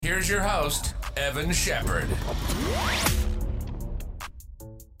here's your host, Evan Shepard.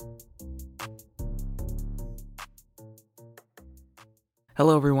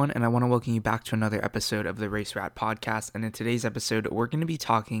 Hello everyone, and I want to welcome you back to another episode of the Race Rat Podcast. And in today's episode, we're going to be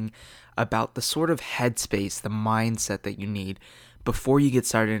talking about the sort of headspace, the mindset that you need before you get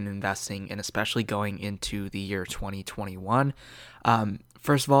started in investing, and especially going into the year 2021.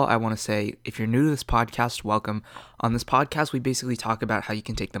 First of all, I want to say, if you're new to this podcast, welcome. On this podcast, we basically talk about how you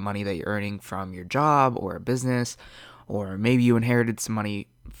can take the money that you're earning from your job or a business, or maybe you inherited some money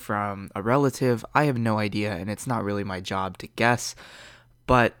from a relative. I have no idea, and it's not really my job to guess.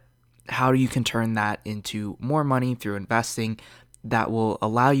 But how you can turn that into more money through investing that will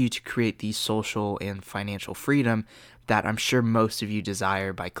allow you to create the social and financial freedom that I'm sure most of you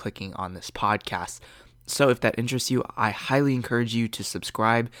desire by clicking on this podcast. So if that interests you, I highly encourage you to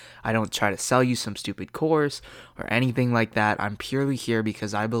subscribe. I don't try to sell you some stupid course or anything like that. I'm purely here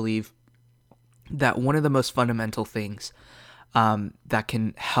because I believe that one of the most fundamental things that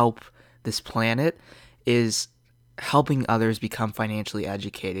can help this planet is helping others become financially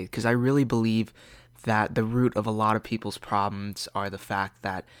educated, because I really believe that the root of a lot of people's problems are the fact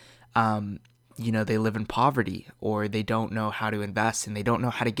that they live in poverty, or they don't know how to invest, and they don't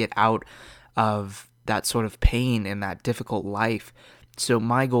know how to get out of that sort of pain and that difficult life. So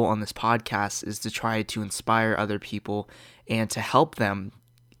my goal on this podcast is to try to inspire other people and to help them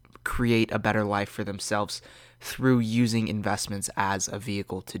create a better life for themselves through using investments as a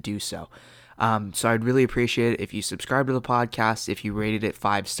vehicle to do so. So I'd really appreciate it if you subscribe to the podcast, if you rated it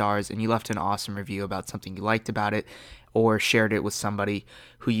 5 stars, and you left an awesome review about something you liked about it, or shared it with somebody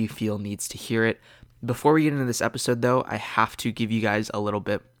who you feel needs to hear it. Before we get into this episode, though, I have to give you guys a little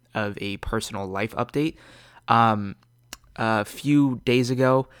bit of a personal life update. A few days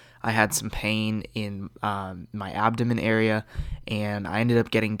ago, I had some pain in my abdomen area, and I ended up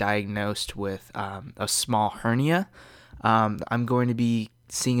getting diagnosed with a small hernia. I'm going to be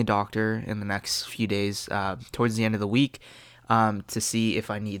seeing a doctor in the next few days, towards the end of the week, to see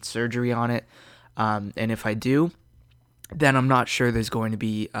if I need surgery on it. And if I do, then I'm not sure there's going to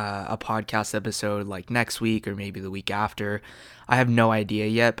be a podcast episode like next week or maybe the week after. I have no idea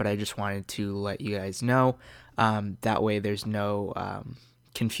yet, but I just wanted to let you guys know. That way there's no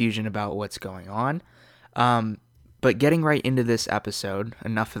confusion about what's going on. But getting right into this episode,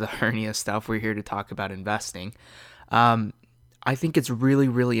 enough of the hernia stuff. We're here to talk about investing. I think it's really,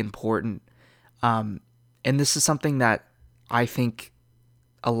 really important. And this is something that I think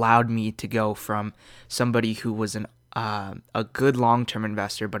allowed me to go from somebody who was a good long-term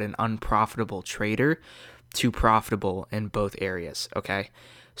investor but an unprofitable trader to profitable in both areas, okay?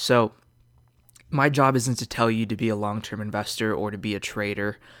 So my job isn't to tell you to be a long-term investor or to be a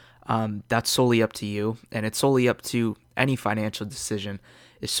trader. That's solely up to you, and it's solely up to any financial decision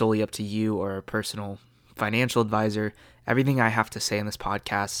is solely up to you or a personal financial advisor. Everything I have to say in this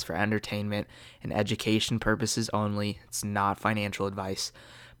podcast is for entertainment and education purposes only. It's not financial advice.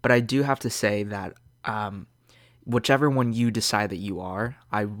 But I do have to say that whichever one you decide that you are,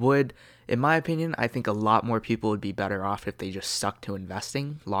 in my opinion, I think a lot more people would be better off if they just stuck to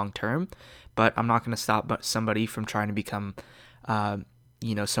investing long term. But I'm not going to stop somebody from trying to become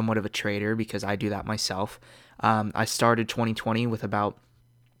somewhat of a trader, because I do that myself. I started 2020 with about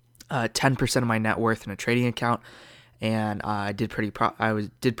 10% of my net worth in a trading account, and I did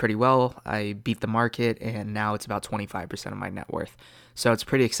pretty well. I beat the market, and now it's about 25% of my net worth. So it's a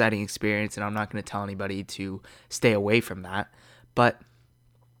pretty exciting experience, and I'm not going to tell anybody to stay away from that. But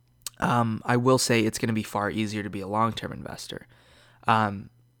I will say it's going to be far easier to be a long-term investor.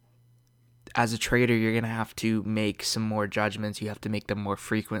 As a trader, you're going to have to make some more judgments. You have to make them more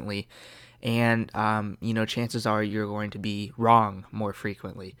frequently. And, chances are you're going to be wrong more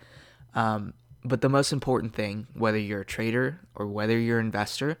frequently. But the most important thing, whether you're a trader or whether you're an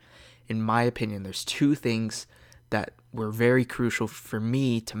investor, in my opinion, there's 2 things that were very crucial for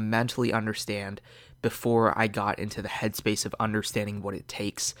me to mentally understand before I got into the headspace of understanding what it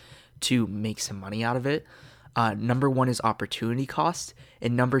takes to make some money out of it. Number 1 is opportunity cost,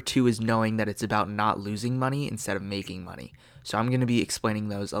 and number 2 is knowing that it's about not losing money instead of making money. So I'm going to be explaining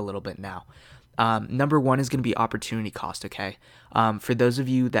those a little bit now. Number 1 is going to be opportunity cost, okay? For those of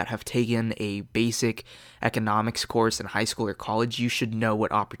you that have taken a basic economics course in high school or college, you should know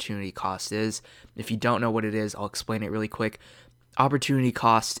what opportunity cost is. If you don't know what it is, I'll explain it really quick. Opportunity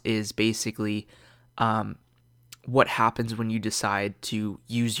cost is basically what happens when you decide to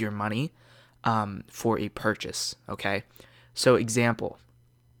use your money for a purchase, okay? So example,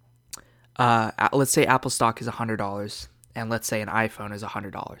 let's say Apple stock is $100, and let's say an iPhone is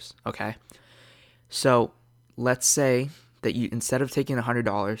 $100, okay? So let's say that you, instead of taking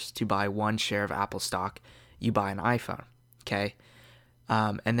 $100 to buy one share of Apple stock, you buy an iPhone, okay?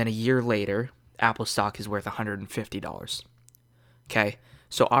 And then a year later, Apple stock is worth $150, okay?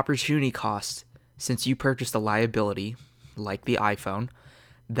 So opportunity cost, since you purchased a liability like the iPhone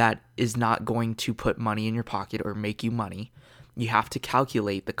that is not going to put money in your pocket or make you money, you have to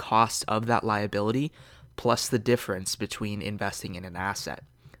calculate the cost of that liability plus the difference between investing in an asset.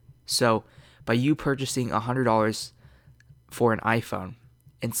 So by you purchasing $100 for an iPhone,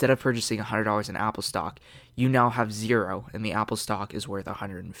 instead of purchasing $100 in Apple stock, you now have zero and the Apple stock is worth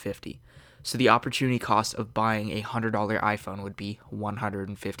 $150. So the opportunity cost of buying a $100 iPhone would be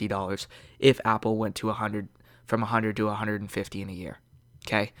 $150 if Apple went to from 100 to 150 in a year.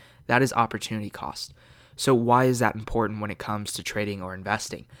 Okay? That is opportunity cost. So why is that important when it comes to trading or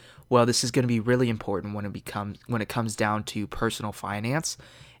investing? Well, this is going to be really important when it comes down to personal finance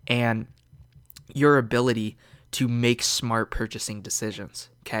and your ability to make smart purchasing decisions,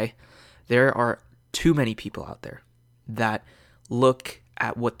 okay? There are too many people out there that look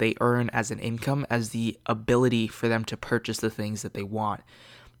at what they earn as an income as the ability for them to purchase the things that they want.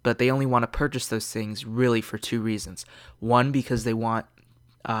 But they only want to purchase those things really for two reasons. One, because they want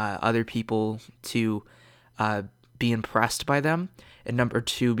other people to be impressed by them. And number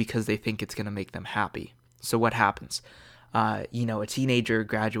two, because they think it's going to make them happy. So what happens? A teenager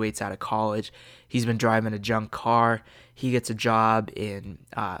graduates out of college. He's been driving a junk car. He gets a job in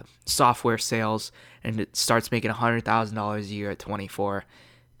software sales and it starts making $100,000 a year at 24.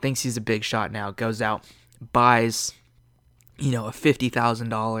 Thinks he's a big shot now. Goes out, buys, a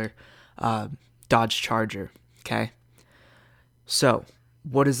 $50,000 Dodge Charger. Okay. So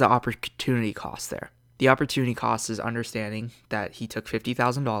what is the opportunity cost there? The opportunity cost is understanding that he took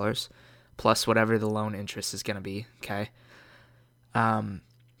 $50,000 plus whatever the loan interest is going to be, okay,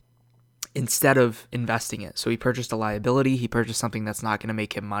 instead of investing it. So he purchased a liability, he purchased something that's not going to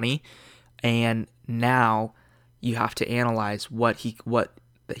make him money, and now you have to analyze what he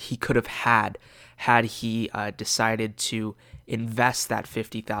could have had he decided to invest that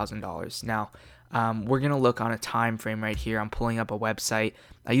 $50,000. Now, we're going to look on a time frame right here. I'm pulling up a website.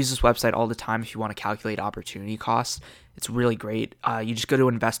 I use this website all the time if you want to calculate opportunity costs. It's really great. You just go to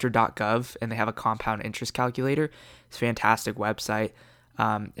investor.gov and they have a compound interest calculator. It's a fantastic website.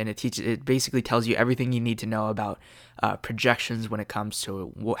 And it basically tells you everything you need to know about projections when it comes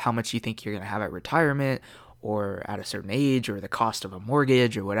to how much you think you're going to have at retirement or at a certain age or the cost of a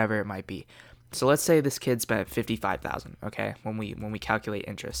mortgage or whatever it might be. So let's say this kid spent $55,000, okay, when we calculate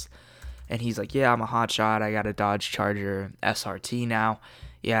interest. And he's like, yeah, I'm a hotshot. I got a Dodge Charger SRT now.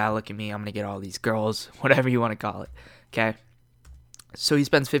 Yeah, look at me. I'm going to get all these girls, whatever you want to call it. Okay. So he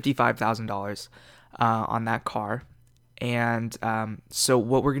spends $55,000 on that car. And so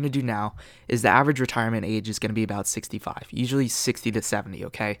what we're going to do now is the average retirement age is going to be about 65, usually 60 to 70.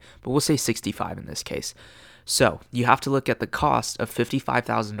 Okay. But we'll say 65 in this case. So you have to look at the cost of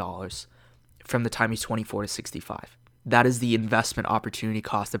 $55,000 from the time he's 24 to 65. That is the investment opportunity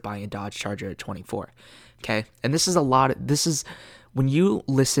cost of buying a Dodge Charger at 24. Okay. And this is when you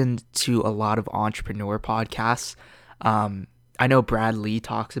listen to a lot of entrepreneur podcasts, I know Brad Lee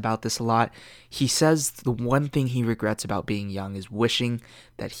talks about this a lot. He says the one thing he regrets about being young is wishing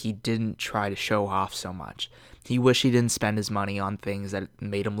that he didn't try to show off so much. He wished he didn't spend his money on things that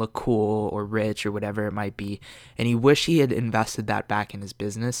made him look cool or rich or whatever it might be. And he wished he had invested that back in his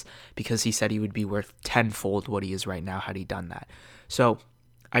business because he said he would be worth tenfold what he is right now had he done that. So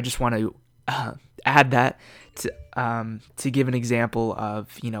I just want to add that to give an example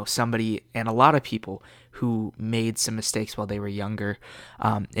of, somebody and a lot of people who made some mistakes while they were younger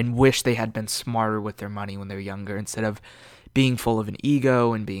and wish they had been smarter with their money when they were younger instead of being full of an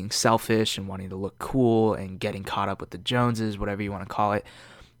ego and being selfish and wanting to look cool and getting caught up with the Joneses, whatever you want to call it.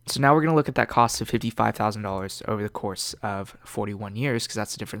 So now we're going to look at that cost of $55,000 over the course of 41 years because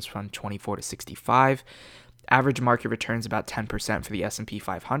that's the difference from 24 to 65. Average market returns about 10% for the S&P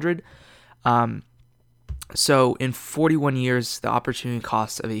 500. So in 41 years, the opportunity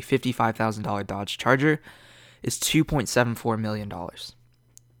cost of a $55,000 Dodge Charger is $2.74 million,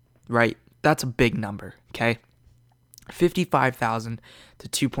 right? That's a big number, okay? 55,000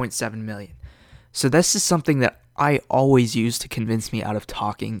 to 2.7 million. So this is something that I always use to convince me to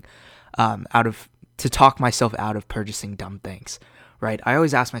talk myself out of purchasing dumb things, right? I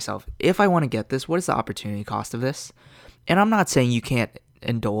always ask myself, if I want to get this, what is the opportunity cost of this? And I'm not saying you can't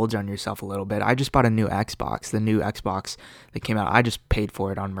indulge on yourself a little bit. I just bought a new Xbox. The new Xbox that came out, I just paid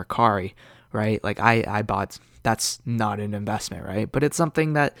for it on Mercari, right? Like I bought, that's not an investment, right? But it's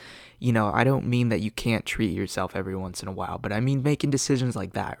something that, I don't mean that you can't treat yourself every once in a while, but I mean making decisions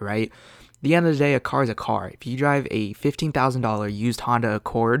like that, right? the end of the day, a car is a car. If you drive a $15,000 used Honda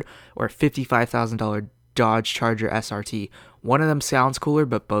Accord or a $55,000 Dodge Charger SRT, one of them sounds cooler,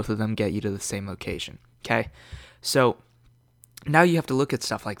 but both of them get you to the same location. Okay? So now you have to look at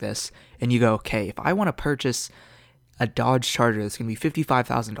stuff like this and you go, okay, if I want to purchase a Dodge Charger that's going to be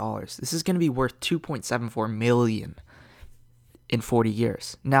 $55,000, this is going to be worth $2.74 million in 40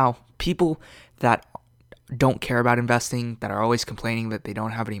 years. Now, people that don't care about investing, that are always complaining that they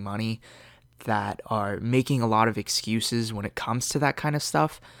don't have any money, that are making a lot of excuses when it comes to that kind of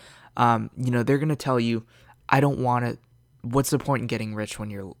stuff, they're going to tell you, I don't want it. What's the point in getting rich when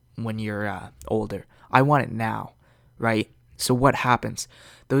you're older? I want it now, right? So what happens?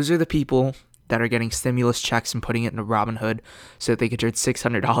 Those are the people that are getting stimulus checks and putting it into Robinhood so that they could turn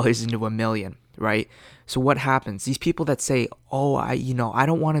 $600 into $1 million, right? So what happens? These people that say, oh, I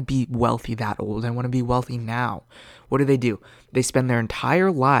don't want to be wealthy that old. I want to be wealthy now. What do? They spend their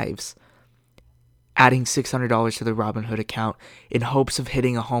entire lives adding $600 to the Robinhood account in hopes of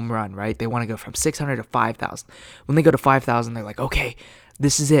hitting a home run, right? They want to go from 600 to 5,000. When they go to 5,000, they're like, okay,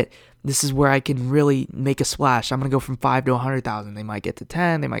 this is it. This is where I can really make a splash. I'm going to go from 5 to 100,000. They might get to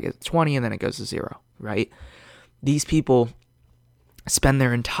 10, they might get to 20, and then it goes to 0, right? These people spend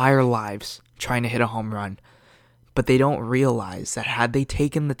their entire lives trying to hit a home run, but they don't realize that had they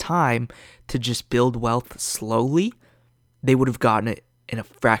taken the time to just build wealth slowly, they would have gotten it in a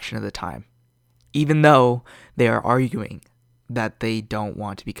fraction of the time, even though they are arguing that they don't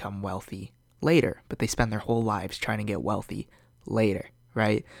want to become wealthy later, but they spend their whole lives trying to get wealthy later,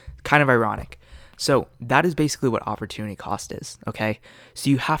 right? Kind of ironic. So that is basically what opportunity cost is, okay? So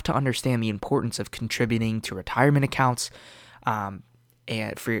you have to understand the importance of contributing to retirement accounts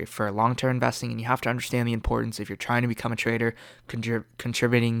and for long-term investing, and you have to understand the importance, if you're trying to become a trader,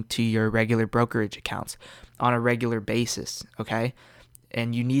 contributing to your regular brokerage accounts on a regular basis, okay?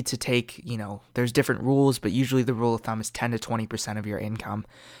 And you need to take, there's different rules, but usually the rule of thumb is 10 to 20% of your income,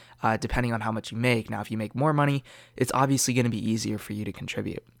 depending on how much you make. Now, if you make more money, it's obviously going to be easier for you to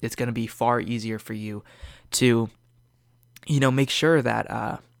contribute. It's going to be far easier for you to, make sure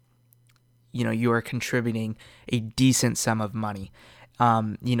that, you are contributing a decent sum of money.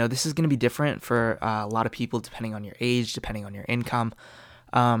 This is going to be different for a lot of people depending on your age, depending on your income.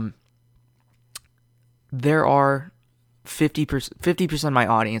 There are 50% of my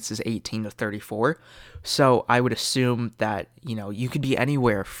audience is 18 to 34. So I would assume that, you could be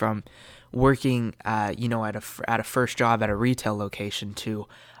anywhere from working, at a first job at a retail location to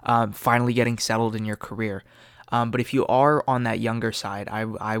finally getting settled in your career. But if you are on that younger side,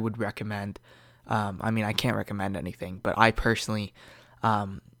 I would recommend, I can't recommend anything, but I personally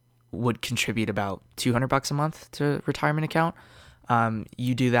would contribute about $200 a month to retirement account.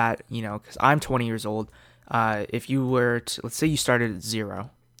 You do that, because I'm 20 years old. If you were to, let's say you started at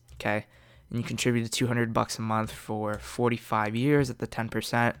 0, okay, and you contributed $200 a month for 45 years at the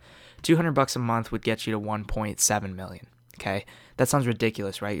 10%, $200 a month would get you to 1.7 million. Okay, that sounds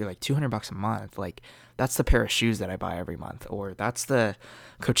ridiculous, right? You're like, $200 a month, like that's the pair of shoes that I buy every month, or that's the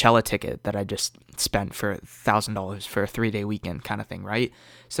Coachella ticket that I just spent for $1,000 for a 3-day weekend kind of thing, right?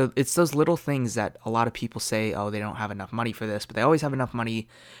 So it's those little things that a lot of people say, oh, they don't have enough money for this, but they always have enough money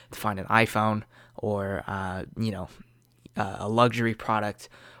to find an iPhone or a luxury product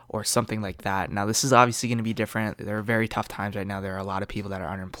or something like that. Now, this is obviously going to be different. There are very tough times right now. There are a lot of people that are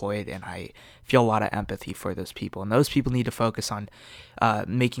unemployed, and I feel a lot of empathy for those people. And those people need to focus on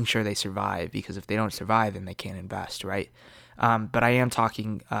making sure they survive, because if they don't survive, then they can't invest, right? But I am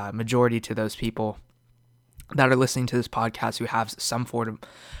talking majority to those people that are listening to this podcast who have some form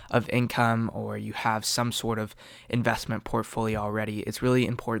of income, or you have some sort of investment portfolio already. It's really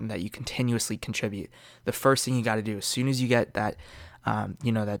important that you continuously contribute. The first thing you got to do, as soon as you get that,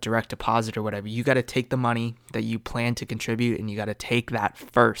 that direct deposit or whatever, you got to take the money that you plan to contribute, and you got to take that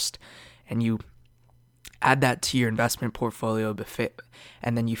first, and you add that to your investment portfolio,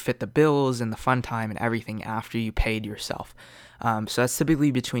 and then you fit the bills and the fun time and everything after you paid yourself. So that's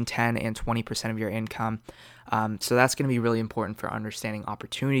typically between 10 and 20% of your income. So that's going to be really important for understanding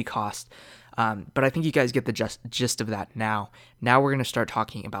opportunity cost. But I think you guys get the gist of that now. Now we're going to start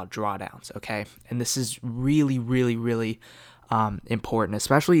talking about drawdowns, okay? And this is really, really, really important,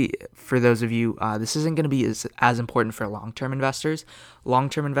 especially for those of you. This isn't going to be as important for long-term investors.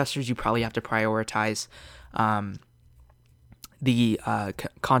 Long-term investors, you probably have to prioritize the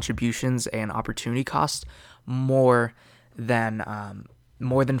contributions and opportunity cost more than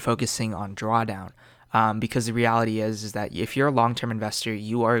focusing on drawdown. Because the reality is that if you're a long-term investor,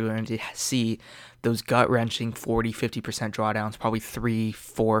 you are going to see those gut-wrenching 40-50% drawdowns probably 3,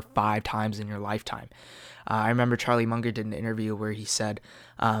 4, 5 times in your lifetime. I remember Charlie Munger did an interview where he said,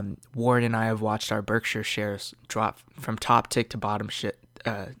 Warren and I have watched our Berkshire shares drop from top tick to bottom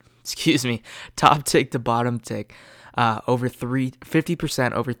top tick to bottom tick over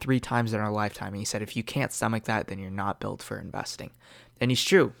 50% over 3 times in our lifetime. And he said, if you can't stomach that, then you're not built for investing. And he's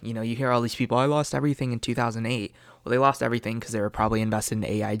true. You know, you hear all these people, I lost everything in 2008. Well, they lost everything because they were probably invested in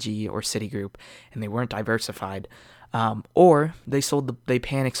AIG or Citigroup and they weren't diversified. Or they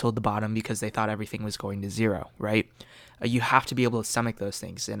panic sold the bottom because they thought everything was going to zero, right? You have to be able to stomach those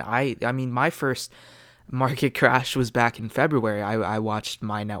things. And I mean, my first market crash was back in February. I watched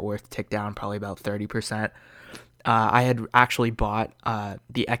my net worth tick down probably about 30%. I had actually bought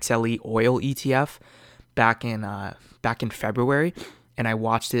the XLE oil ETF back in February, and I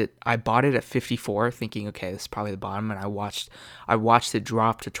watched it. I bought it at 54, thinking, okay, this is probably the bottom, and I watched it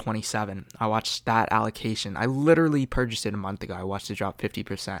drop to 27. I watched that allocation. I literally purchased it a month ago. I watched it drop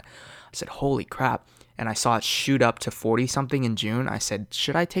 50%. I said, holy crap. And I saw it shoot up to 40 something in June. I said,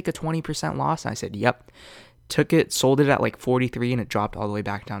 should I take a 20% loss? And I said, yep. Took it, sold it at like 43, and it dropped all the way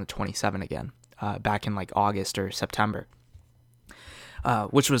back down to 27 again, back in like August or September.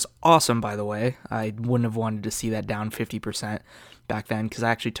 Which was awesome, by the way. I wouldn't have wanted to see that down 50% back then, because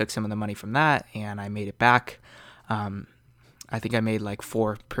I actually took some of the money from that and I made it back. I think I made like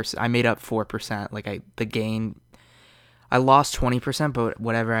 4%. I made up 4%. Like the gain, I lost 20%, but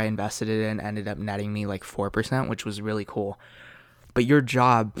whatever I invested it in ended up netting me like 4%, which was really cool. But your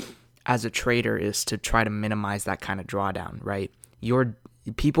job as a trader is to try to minimize that kind of drawdown, right?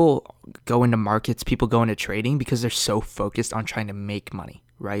 People go into markets, people go into trading because they're so focused on trying to make money,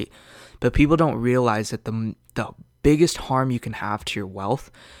 right? But people don't realize that the biggest harm you can have to your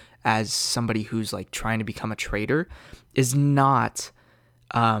wealth as somebody who's like trying to become a trader is not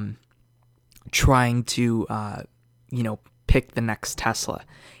trying to pick the next Tesla.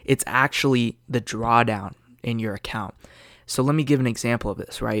 It's actually the drawdown in your account. So let me give an example of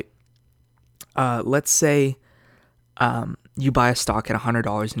this, right? Let's say you buy a stock at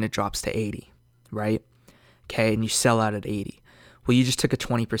 $100 and it drops to 80, right? Okay, and you sell out at 80. Well, you just took a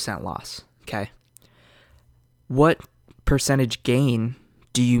 20% loss, okay? What percentage gain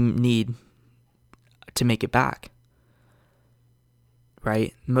do you need to make it back?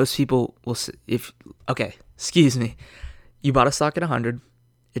 Right? Most people will you bought a stock at 100,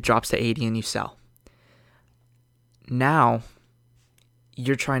 it drops to 80 and you sell. Now,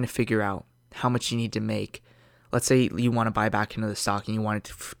 you're trying to figure out how much you need to make. Let's say you want to buy back into the stock and you want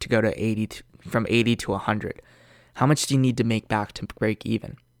it to go to 80 from 80 to 100. How much do you need to make back to break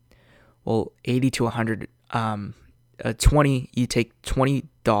even? Well, 80 to 100, 20, you take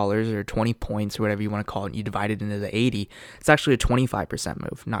 $20 or 20 points or whatever you want to call it, and you divide it into the 80. It's actually a 25%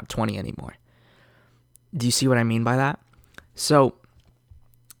 move, not 20 anymore. Do you see what I mean by that? So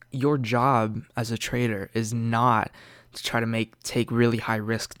your job as a trader is not to try to take really high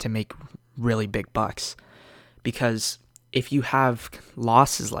risk to make really big bucks. Because if you have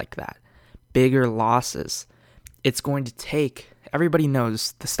losses like that, bigger losses, it's going to take, everybody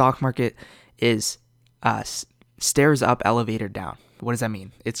knows the stock market is stairs up, elevator down. What does that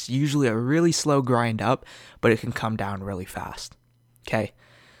mean? It's usually a really slow grind up, but it can come down really fast. Okay,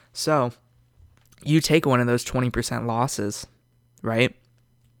 so you take one of those 20% losses, right?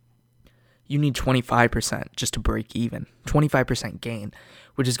 You need 25% just to break even, 25% gain,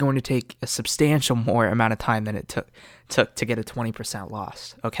 which is going to take a substantial more amount of time than it took to get a 20%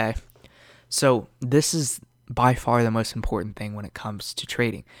 loss, okay? So this is by far the most important thing when it comes to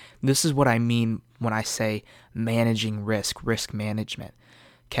trading. This is what I mean when I say managing risk management,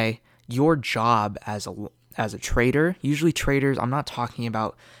 okay? Your job as a trader, usually traders, I'm not talking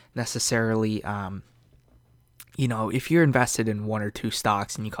about necessarily, if you're invested in 1 or 2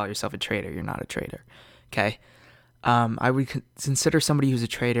 stocks and you call yourself a trader, you're not a trader, okay? I would consider somebody who's a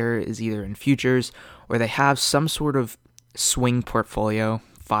trader is either in futures or they have some sort of swing portfolio,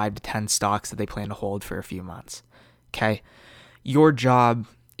 5 to 10 stocks that they plan to hold for a few months, okay? Your job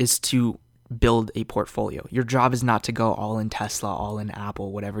is to build a portfolio. Your job is not to go all in Tesla, all in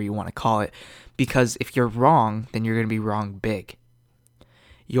Apple, whatever you want to call it, because if you're wrong, then you're going to be wrong big.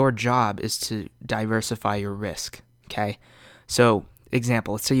 Your job is to diversify your risk, okay? So,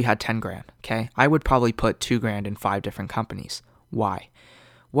 example, let's say you had 10 grand, okay? I would probably put 2 grand in 5 different companies. Why?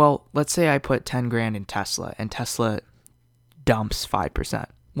 Well, let's say I put 10 grand in Tesla and Tesla dumps 5%.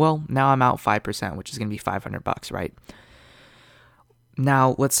 Well, now I'm out 5%, which is going to be $500, right?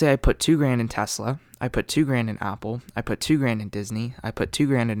 Now, let's say I put $2,000 in Tesla, I put $2,000 in Apple, I put $2,000 in Disney, I put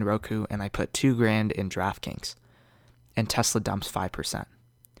 $2,000 in Roku, and I put $2,000 in DraftKings, and Tesla dumps 5%.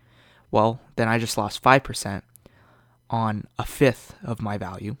 Well, then I just lost 5% on a fifth of my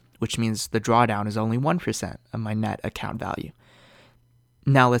value, which means the drawdown is only 1% of my net account value.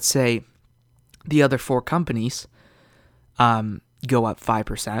 Now, let's say the other 4 companies go up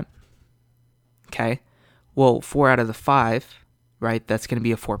 5%. Okay. Well, 4 out of the 5, right? That's going to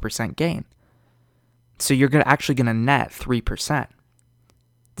be a 4% gain. So you're actually going to net 3%.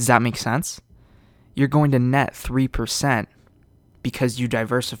 Does that make sense? You're going to net 3% because you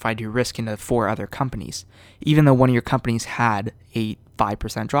diversified your risk into 4 other companies, even though one of your companies had a 5%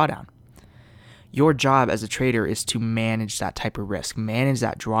 drawdown. Your job as a trader is to manage that type of risk, manage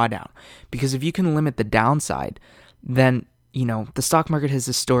that drawdown. Because if you can limit the downside, then, the stock market has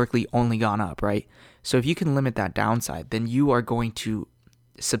historically only gone up, right? So if you can limit that downside, then you are going to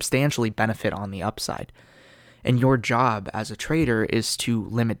substantially benefit on the upside. And your job as a trader is to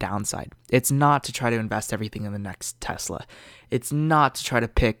limit downside. It's not to try to invest everything in the next Tesla. It's not to try to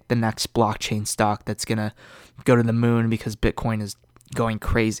pick the next blockchain stock that's going to go to the moon because Bitcoin is going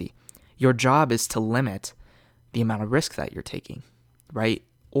crazy. Your job is to limit the amount of risk that you're taking, right?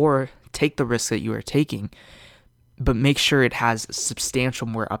 Or take the risk that you are taking, but make sure it has substantial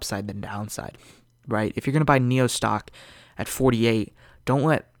more upside than downside, right? If you're going to buy NEO stock at 48, don't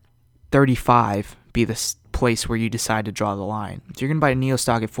let 35 be the place where you decide to draw the line. If you're going to buy a NEO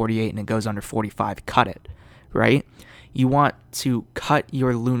stock at 48 and it goes under 45, cut it, right? You want to cut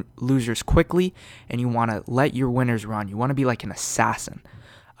your losers quickly, and you want to let your winners run. You want to be like an assassin.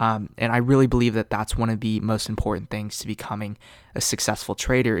 And I really believe that that's one of the most important things to becoming a successful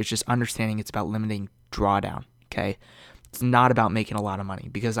trader, is just understanding it's about limiting drawdown, okay? It's not about making a lot of money,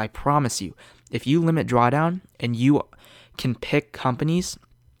 because I promise you, if you limit drawdown and you can pick companies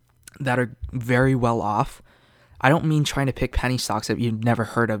that are very well off, I don't mean trying to pick penny stocks that you've never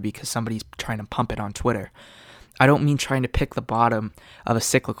heard of because somebody's trying to pump it on Twitter. I don't mean trying to pick the bottom of a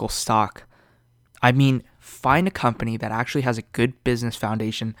cyclical stock. I mean, find a company that actually has a good business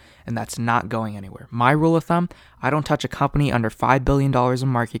foundation and that's not going anywhere. My rule of thumb, I don't touch a company under $5 billion in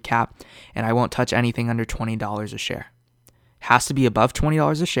market cap, and I won't touch anything under $20 a share. Has to be above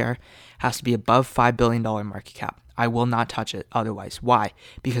 $20 a share, has to be above $5 billion market cap. I will not touch it otherwise. Why?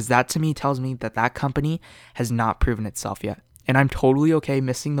 Because that to me tells me that that company has not proven itself yet. And I'm totally okay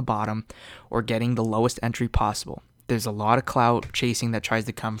missing the bottom or getting the lowest entry possible. There's a lot of clout chasing that tries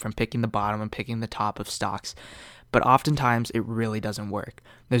to come from picking the bottom and picking the top of stocks. But oftentimes it really doesn't work.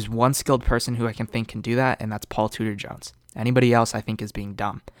 There's one skilled person who I can think can do that, and that's Paul Tudor Jones. Anybody else I think is being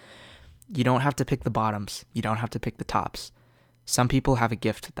dumb. You don't have to pick the bottoms. You don't have to pick the tops. Some people have a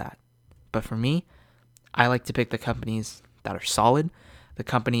gift at that. But for me, I like to pick the companies that are solid, the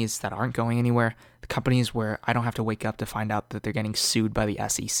companies that aren't going anywhere, the companies where I don't have to wake up to find out that they're getting sued by the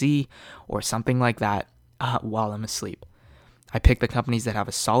SEC or something like that while I'm asleep. I pick the companies that have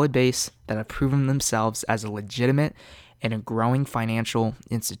a solid base, that have proven themselves as a legitimate and a growing financial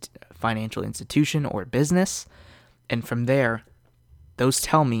institution or business. And from there, those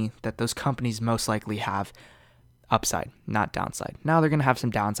tell me that those companies most likely have upside, not downside. Now they're going to have some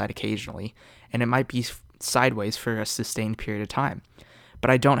downside occasionally, and it might be sideways for a sustained period of time.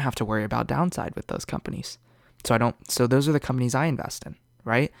 But I don't have to worry about downside with those companies. So those are the companies I invest in,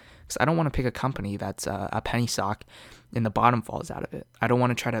 right? Because I don't want to pick a company that's a penny stock and the bottom falls out of it. I don't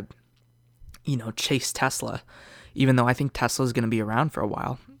want to try to, chase Tesla, even though I think Tesla is going to be around for a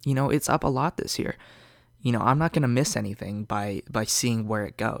while. It's up a lot this year. I'm not going to miss anything by seeing where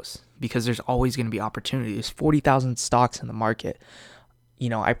it goes, because there's always going to be opportunities. There's 40,000 stocks in the market.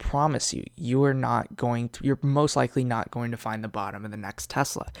 I promise you, you're most likely not going to find the bottom of the next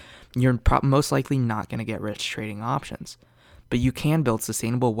Tesla. You're most likely not going to get rich trading options. But you can build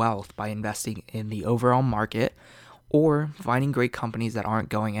sustainable wealth by investing in the overall market or finding great companies that aren't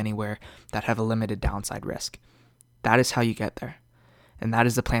going anywhere, that have a limited downside risk. That is how you get there. And that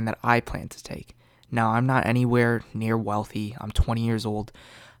is the plan that I plan to take. Now, I'm not anywhere near wealthy. I'm 20 years old.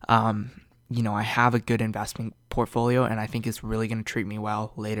 I have a good investment portfolio, and I think it's really going to treat me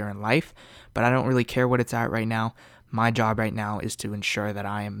well later in life, but I don't really care what it's at right now. My job right now is to ensure that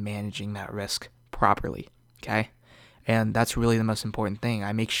I am managing that risk properly, okay? And that's really the most important thing.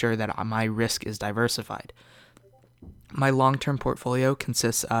 I make sure that my risk is diversified. My long-term portfolio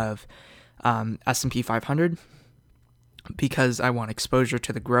consists of S&P 500 because I want exposure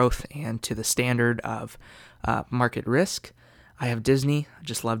to the growth and to the standard of market risk. I have Disney. I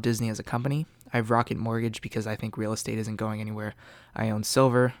just love Disney as a company. I have Rocket Mortgage because I think real estate isn't going anywhere. I own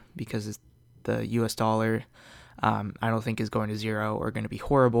silver because the US dollar I don't think is going to zero or going to be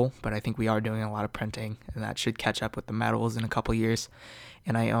horrible, but I think we are doing a lot of printing, and that should catch up with the metals in a couple years.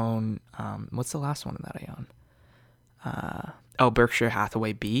 And I own, what's the last one that I own? Berkshire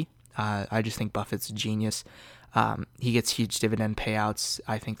Hathaway B. I just think Buffett's a genius. He gets huge dividend payouts.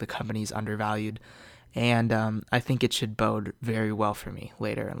 I think the company's undervalued, and I think it should bode very well for me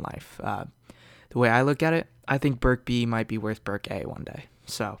later in life. The way I look at it, I think Berk B might be worth Berk A one day.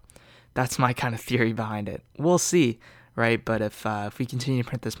 So that's my kind of theory behind it. We'll see, right? But if we continue to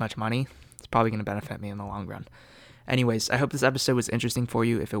print this much money, it's probably going to benefit me in the long run. Anyways, I hope this episode was interesting for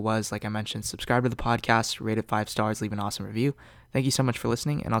you. If it was, like I mentioned, subscribe to the podcast, rate it 5 stars, leave an awesome review. Thank you so much for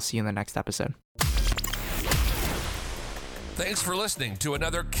listening, and I'll see you in the next episode. Thanks for listening to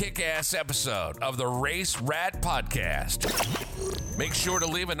another kick-ass episode of the Race Rat Podcast. Make sure to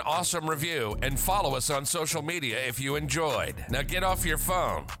leave an awesome review and follow us on social media if you enjoyed. Now get off your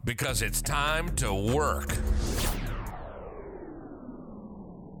phone because it's time to work.